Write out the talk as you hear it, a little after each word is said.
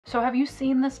So have you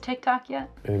seen this TikTok yet?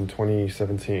 In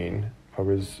 2017, I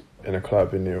was in a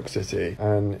club in New York City,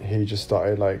 and he just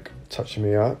started like touching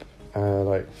me up,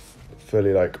 like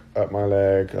fully like up my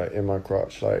leg, like in my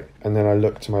crotch, like. And then I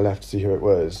looked to my left to see who it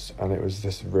was, and it was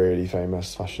this really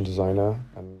famous fashion designer.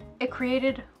 And it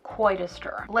created quite a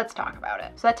stir. Let's talk about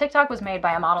it. So that TikTok was made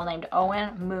by a model named Owen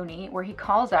Mooney, where he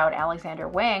calls out Alexander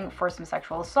Wang for some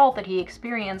sexual assault that he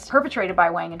experienced perpetrated by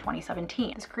Wang in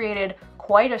 2017. This created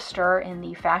quite a stir in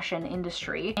the fashion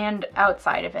industry and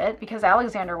outside of it, because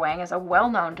Alexander Wang is a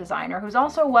well-known designer who's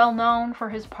also well-known for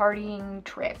his partying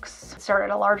tricks. It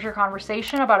started a larger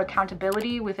conversation about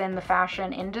accountability within the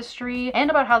fashion industry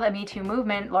and about how the Me Too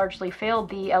movement largely failed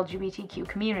the LGBTQ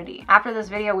community. After this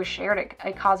video was shared,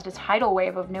 it caused a tidal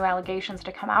wave of new allegations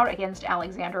to come out against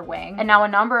Alexander Wang, and now a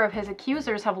number of his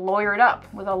accusers have lawyered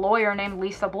up with a lawyer named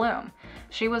Lisa Bloom.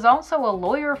 She was also a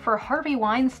lawyer for Harvey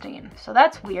Weinstein, so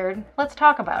that's weird. Let's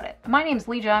talk about it. My name's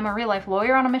Leija. I'm a real-life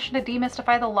lawyer on a mission to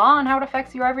demystify the law and how it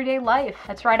affects your everyday life.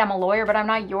 That's right, I'm a lawyer, but I'm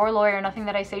not your lawyer. Nothing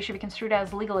that I say should be construed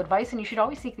as legal advice, and you should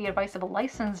always seek the advice of a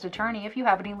licensed attorney if you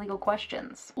have any legal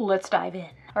questions. Let's dive in.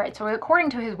 Alright, so according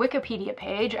to his Wikipedia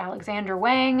page, Alexander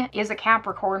Wang is a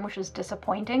Capricorn, which is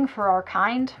disappointing for our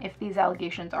kind, if these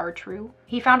allegations are true.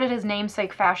 He founded his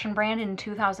namesake fashion brand in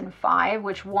 2005,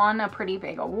 which won a pretty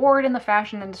big award in the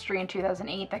fashion industry in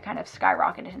 2008 that kind of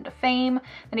skyrocketed him to fame.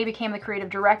 Then he became the creative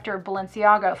director of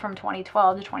Balenciaga from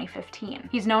 2012 to 2015.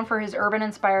 He's known for his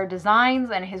urban-inspired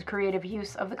designs and his creative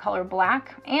use of the color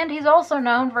black, and he's also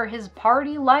known for his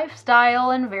party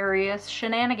lifestyle and various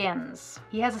shenanigans.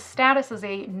 He has a status as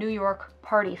a New York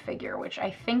party figure, which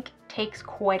I think takes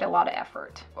quite a lot of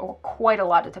effort or quite a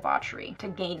lot of debauchery to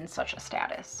gain such a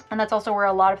status. And that's also where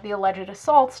a lot of the alleged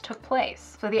assaults took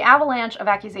place. So the avalanche of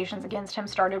accusations against him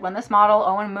started when this model,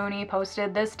 Owen Mooney,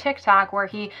 posted this TikTok where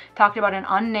he talked about an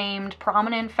unnamed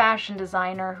prominent fashion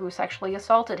designer who sexually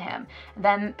assaulted him.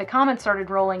 Then the comments started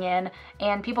rolling in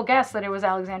and people guessed that it was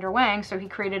Alexander Wang, so he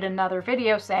created another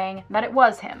video saying that it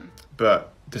was him.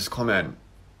 But this comment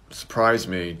surprised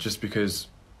me just because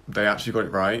they actually got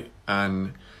it right,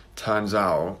 and turns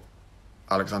out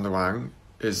Alexander Wang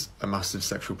is a massive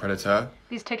sexual predator.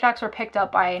 These TikToks were picked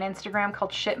up by an Instagram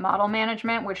called Shit Model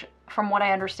Management, which from what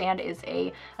I understand is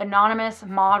a anonymous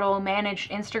model managed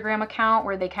Instagram account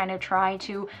where they kind of try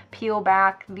to peel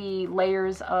back the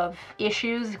layers of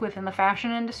issues within the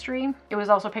fashion industry. It was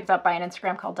also picked up by an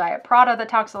Instagram called Diet Prada that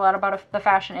talks a lot about the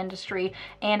fashion industry,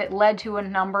 and it led to a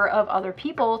number of other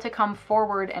people to come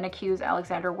forward and accuse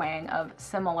Alexander Wang of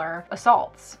similar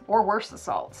assaults, or worse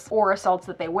assaults, or assaults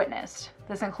that they witnessed.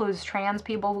 This includes trans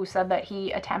people who said that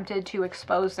he attempted to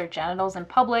expose their genitals in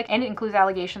public, and it includes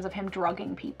allegations of him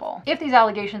drugging people. If these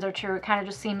allegations are true, it kind of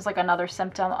just seems like another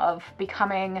symptom of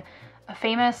becoming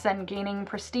famous and gaining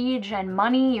prestige and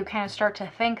money. You kind of start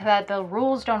to think that the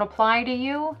rules don't apply to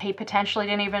you. He potentially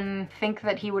didn't even think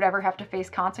that he would ever have to face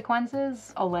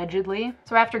consequences, allegedly.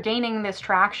 So after gaining this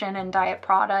traction in Diet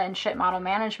Prada and Shit Model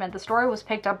Management, the story was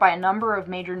picked up by a number of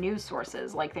major news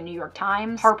sources like the New York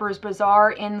Times, Harper's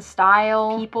Bazaar, In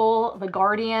Style, People, The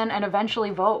Guardian, and eventually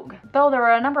Vogue. Though there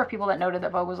were a number of people that noted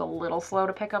that Vogue was a little slow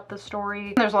to pick up the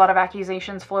story. There's a lot of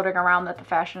accusations floating around that the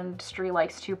fashion industry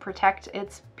likes to protect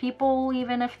its people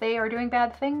even if they are doing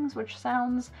bad things, which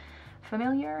sounds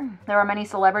familiar. There are many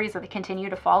celebrities that continue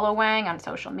to follow Wang on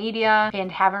social media and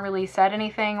haven't really said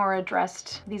anything or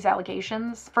addressed these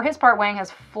allegations. For his part, Wang has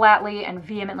flatly and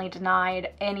vehemently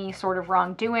denied any sort of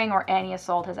wrongdoing or any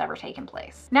assault has ever taken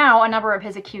place. Now, a number of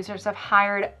his accusers have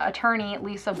hired attorney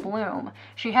Lisa Bloom.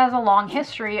 She has a long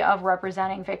history of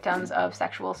representing victims of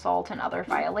sexual assault and other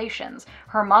violations.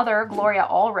 Her mother, Gloria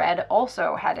Allred,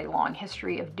 also had a long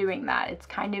history of doing that. It's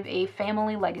kind of a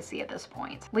family legacy at this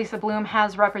point. Lisa Bloom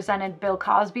has represented Bill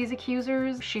Cosby's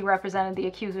accusers. She represented the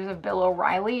accusers of Bill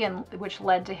O'Reilly, and which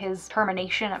led to his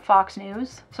termination at Fox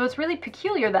News. So it's really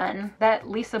peculiar then that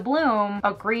Lisa Bloom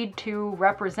agreed to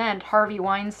represent Harvey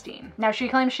Weinstein. Now she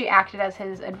claims she acted as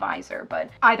his advisor,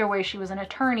 but either way she was an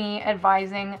attorney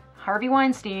advising Harvey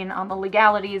Weinstein on the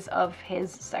legalities of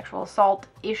his sexual assault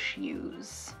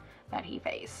issues that he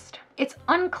faced. It's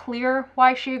unclear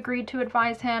why she agreed to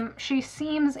advise him. She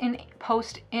seems in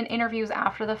interviews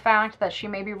after the fact that she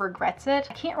maybe regrets it.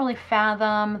 I can't really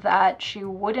fathom that she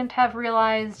wouldn't have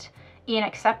realized in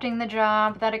accepting the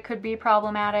job that it could be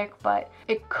problematic, but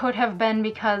it could have been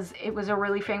because it was a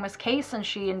really famous case and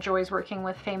she enjoys working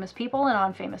with famous people and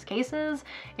on famous cases.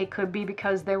 It could be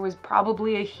because there was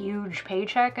probably a huge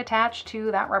paycheck attached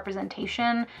to that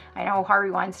representation. I know Harvey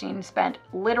Weinstein spent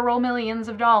literal millions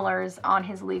of dollars on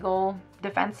his legal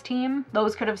defense team.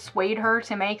 Those could have swayed her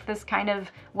to make this kind of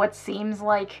what seems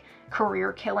like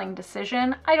career-killing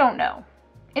decision. I don't know.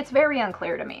 It's very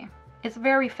unclear to me. It's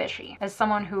very fishy as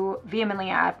someone who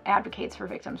vehemently advocates for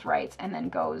victims' rights and then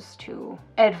goes to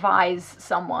advise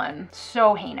someone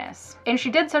so heinous. And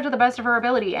she did so to the best of her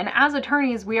ability. And as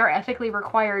attorneys, we are ethically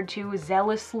required to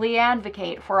zealously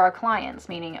advocate for our clients,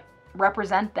 meaning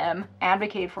represent them,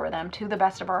 advocate for them to the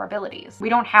best of our abilities. We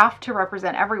don't have to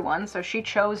represent everyone, so she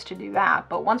chose to do that,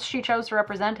 but once she chose to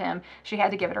represent him, she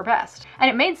had to give it her best. And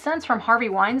it made sense from Harvey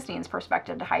Weinstein's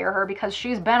perspective to hire her because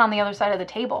she's been on the other side of the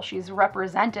table. She's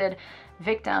represented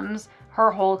victims her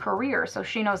whole career, so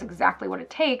she knows exactly what it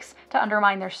takes to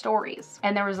undermine their stories.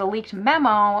 And there was a leaked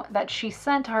memo that she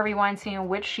sent to Harvey Weinstein in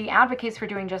which she advocates for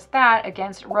doing just that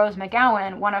against Rose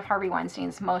McGowan, one of Harvey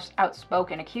Weinstein's most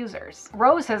outspoken accusers.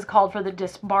 Rose has called for the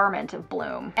disbarment of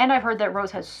Bloom, and I've heard that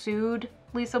Rose has sued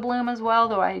Lisa Bloom as well,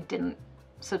 though I didn't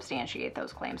substantiate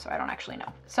those claims, so I don't actually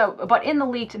know. But in the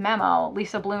leaked memo,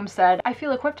 Lisa Bloom said, "I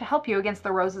feel equipped to help you against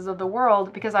the Roses of the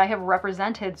world because I have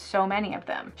represented so many of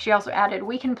them." She also added,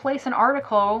 "We can place an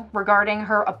article regarding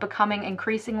her becoming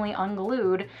increasingly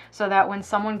unglued so that when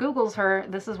someone Googles her,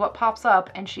 this is what pops up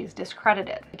and she's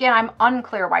discredited." Again, I'm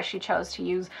unclear why she chose to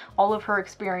use all of her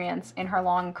experience in her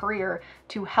long career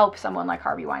to help someone like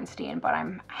Harvey Weinstein, but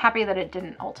I'm happy that it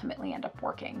didn't ultimately end up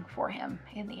working for him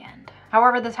in the end.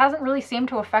 However, this hasn't really seemed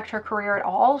to affect her career at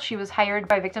all. She was hired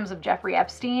by victims of Jeffrey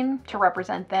Epstein to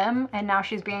represent them, and now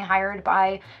she's being hired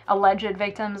by alleged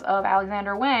victims of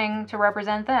Alexander Wang to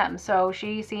represent them. So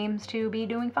she seems to be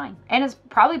doing fine. And it's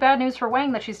probably bad news for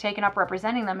Wang that she's taken up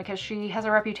representing them because she has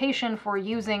a reputation for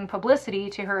using publicity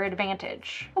to her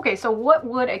advantage. Okay, so what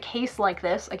would a case like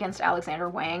this against Alexander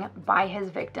Wang by his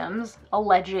victims,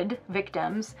 alleged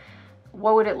victims,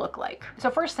 what would it look like? So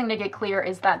first thing to get clear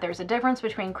is that there's a difference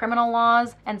between criminal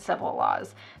laws and civil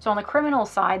laws. So on the criminal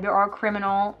side, there are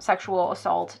criminal sexual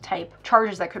assault type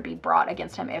charges that could be brought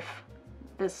against him if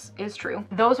this is true.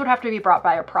 Those would have to be brought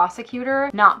by a prosecutor,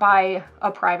 not by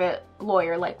a private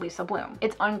lawyer like Lisa Bloom.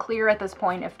 It's unclear at this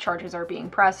point if charges are being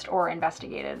pressed or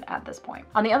investigated at this point.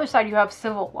 On the other side, you have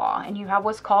civil law, and you have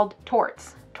what's called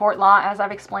torts. Tort law, as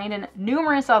I've explained in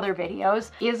numerous other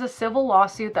videos, is a civil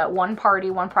lawsuit that one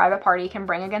private party can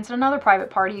bring against another private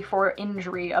party for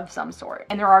injury of some sort.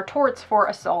 And there are torts for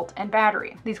assault and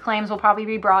battery. These claims will probably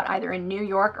be brought either in New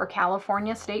York or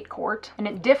California state court, and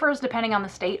it differs depending on the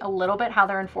state a little bit how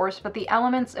they're enforced, but the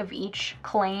elements of each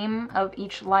claim, of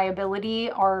each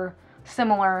liability, are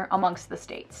similar amongst the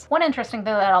states. One interesting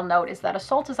thing that I'll note is that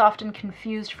assault is often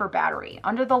confused for battery.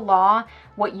 Under the law,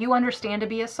 what you understand to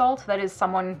be assault, that is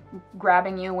someone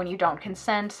grabbing you when you don't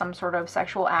consent, some sort of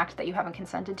sexual act that you haven't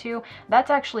consented to, that's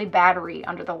actually battery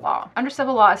under the law. Under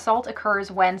civil law, assault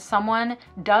occurs when someone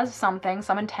does something,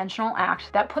 some intentional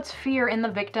act, that puts fear in the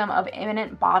victim of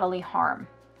imminent bodily harm.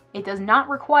 It does not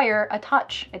require a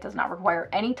touch. It does not require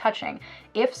any touching.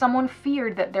 If someone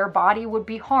feared that their body would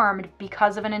be harmed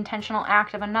because of an intentional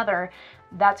act of another,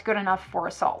 that's good enough for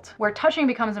assault. Where touching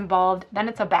becomes involved, then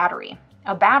it's a battery.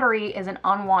 A battery is an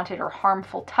unwanted or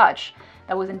harmful touch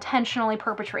that was intentionally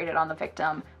perpetrated on the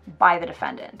victim by the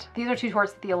defendant. These are two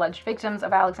torts that the alleged victims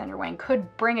of Alexander Wang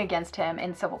could bring against him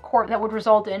in civil court that would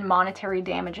result in monetary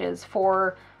damages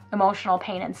for emotional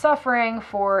pain and suffering,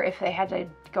 for if they had to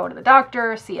go to the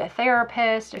doctor, see a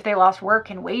therapist, if they lost work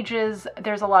and wages.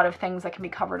 There's a lot of things that can be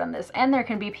covered on this, and there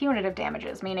can be punitive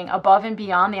damages, meaning above and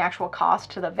beyond the actual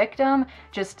cost to the victim,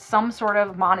 just some sort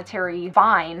of monetary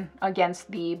fine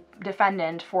against the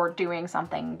defendant for doing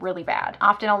something really bad.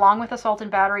 Often, along with assault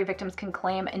and battery, victims can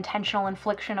claim intentional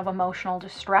infliction of emotional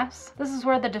distress. This is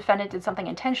where the defendant did something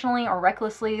intentionally or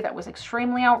recklessly that was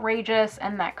extremely outrageous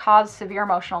and that caused severe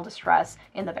emotional distress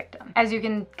in the victim. As you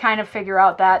can kind of figure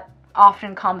out, that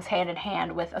often comes hand in hand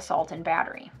with assault and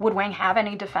battery. Would Wang have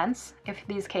any defense if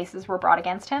these cases were brought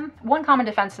against him? One common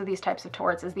defense to these types of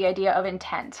torts is the idea of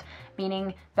intent,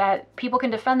 meaning that people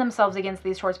can defend themselves against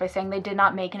these torts by saying they did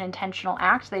not make an intentional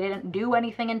act, they didn't do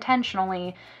anything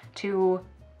intentionally to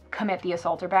commit the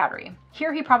assault or battery.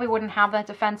 Here he probably wouldn't have that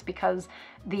defense because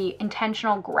the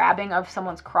intentional grabbing of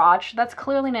someone's crotch, that's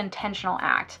clearly an intentional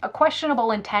act. A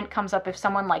questionable intent comes up if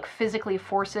someone like physically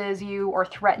forces you or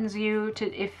threatens you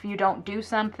to if you don't do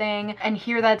something, and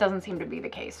here that doesn't seem to be the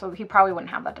case, so he probably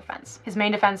wouldn't have that defense. His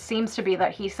main defense seems to be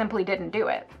that he simply didn't do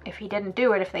it. If he didn't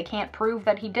do it, if they can't prove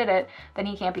that he did it, then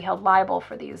he can't be held liable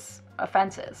for these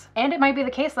offenses. And it might be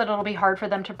the case that it'll be hard for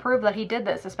them to prove that he did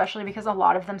this, especially because a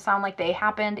lot of them sound like they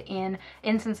happened in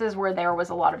instances where there was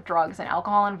a lot of drugs and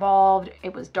alcohol involved.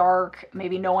 It was dark.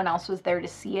 Maybe no one else was there to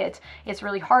see it. It's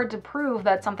really hard to prove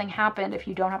that something happened if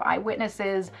you don't have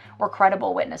eyewitnesses or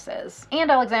credible witnesses.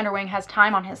 And Alexander Wang has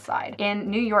time on his side. In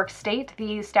New York State,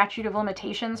 the statute of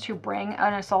limitations to bring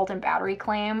an assault and battery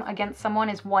claim against someone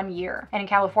is 1 year, and in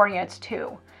California it's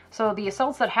 2. So the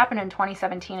assaults that happened in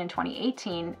 2017 and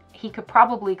 2018, he could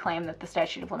probably claim that the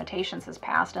statute of limitations has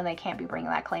passed and they can't be bringing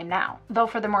that claim now. Though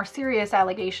for the more serious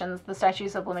allegations, the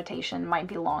statutes of limitation might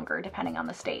be longer depending on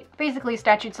the state. Basically,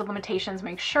 statutes of limitations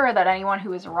make sure that anyone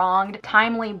who is wronged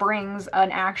timely brings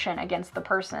an action against the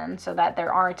person so that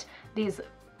there aren't these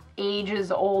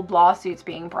ages-old lawsuits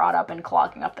being brought up and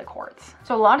clogging up the courts.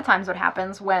 So a lot of times what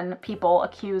happens when people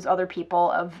accuse other people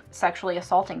of sexually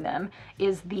assaulting them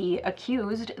is the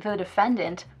accused, the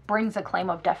defendant, brings a claim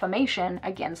of defamation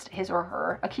against his or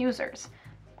her accusers.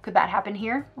 Could that happen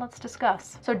here? Let's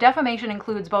discuss. So defamation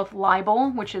includes both libel,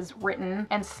 which is written,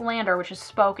 and slander, which is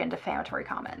spoken defamatory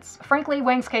comments. Frankly,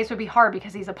 Wang's case would be hard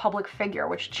because he's a public figure,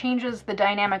 which changes the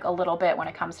dynamic a little bit when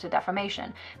it comes to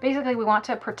defamation. Basically, we want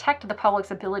to protect the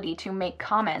public's ability to make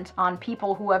comment on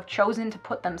people who have chosen to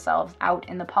put themselves out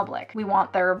in the public. We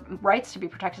want their rights to be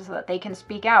protected so that they can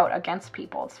speak out against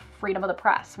people. It's freedom of the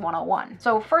press 101.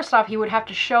 So first off, he would have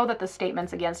to show that the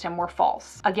statements against him were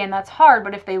false. Again, that's hard,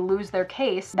 but if they lose their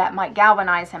case, that might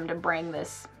galvanize him to bring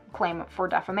this claim for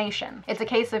defamation. It's a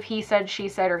case of he said, she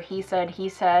said, or he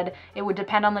said. It would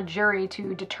depend on the jury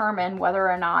to determine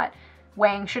whether or not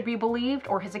Wang should be believed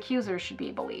or his accusers should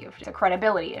be believed. It's a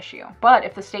credibility issue. But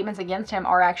if the statements against him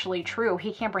are actually true,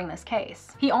 he can't bring this case.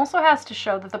 He also has to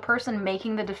show that the person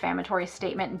making the defamatory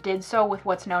statement did so with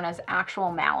what's known as actual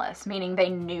malice, meaning they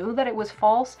knew that it was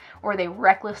false or they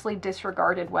recklessly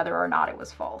disregarded whether or not it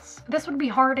was false. This would be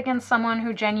hard against someone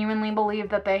who genuinely believed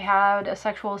that they had a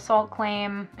sexual assault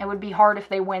claim. It would be hard if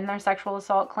they win their sexual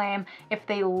assault claim. If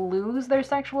they lose their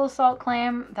sexual assault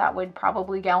claim, that would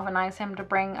probably galvanize him to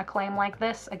bring a claim like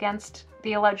this against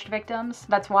the alleged victims.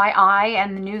 That's why I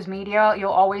and the news media,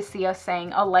 you'll always see us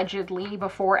saying allegedly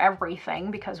before everything,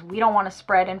 because we don't want to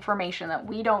spread information that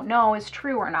we don't know is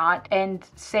true or not and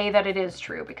say that it is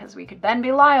true, because we could then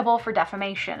be liable for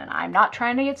defamation, and I'm not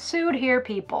trying to get sued here,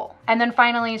 people. And then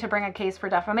finally, to bring a case for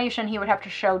defamation, he would have to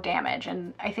show damage,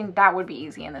 and I think that would be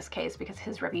easy in this case because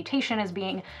his reputation is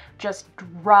being just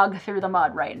dragged through the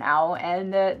mud right now,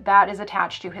 and that is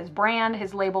attached to his brand,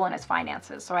 his label, and his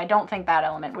finances, so I don't think that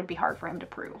element would be hard for him to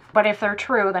prove. But if they're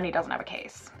true, then he doesn't have a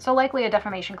case. So likely a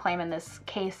defamation claim in this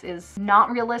case is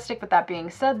not realistic, but that being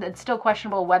said, it's still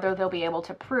questionable whether they'll be able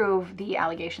to prove the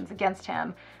allegations against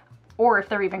him, or if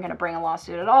they're even going to bring a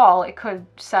lawsuit at all. It could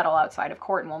settle outside of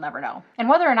court and we'll never know. And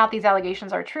whether or not these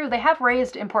allegations are true, they have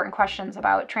raised important questions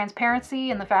about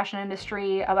transparency in the fashion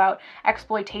industry, about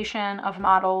exploitation of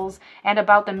models, and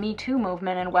about the Me Too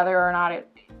movement and whether or not it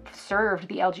served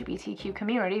the LGBTQ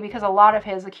community, because a lot of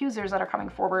his accusers that are coming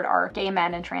forward are gay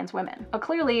men and trans women. But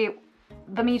clearly,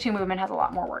 the Me Too movement has a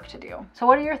lot more work to do. So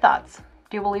what are your thoughts?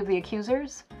 Do you believe the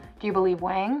accusers? Do you believe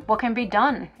Wang? What can be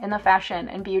done in the fashion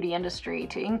and beauty industry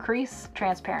to increase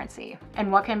transparency?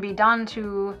 And what can be done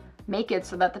to make it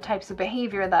so that the types of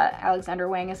behavior that Alexander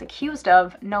Wang is accused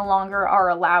of no longer are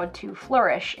allowed to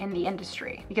flourish in the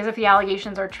industry? Because if the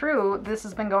allegations are true, this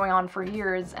has been going on for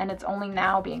years and it's only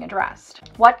now being addressed.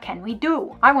 What can we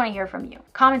do? I want to hear from you.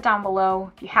 Comment down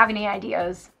below if you have any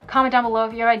ideas. Comment down below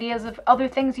if you have ideas of other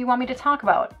things you want me to talk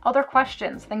about, other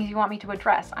questions, things you want me to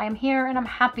address. I am here and I'm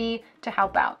happy to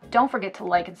help out. Don't forget to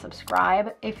like and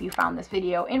subscribe if you found this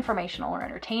video informational or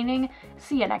entertaining.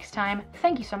 See you next time.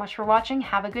 Thank you so much for watching.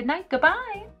 Have a good night.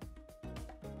 Goodbye.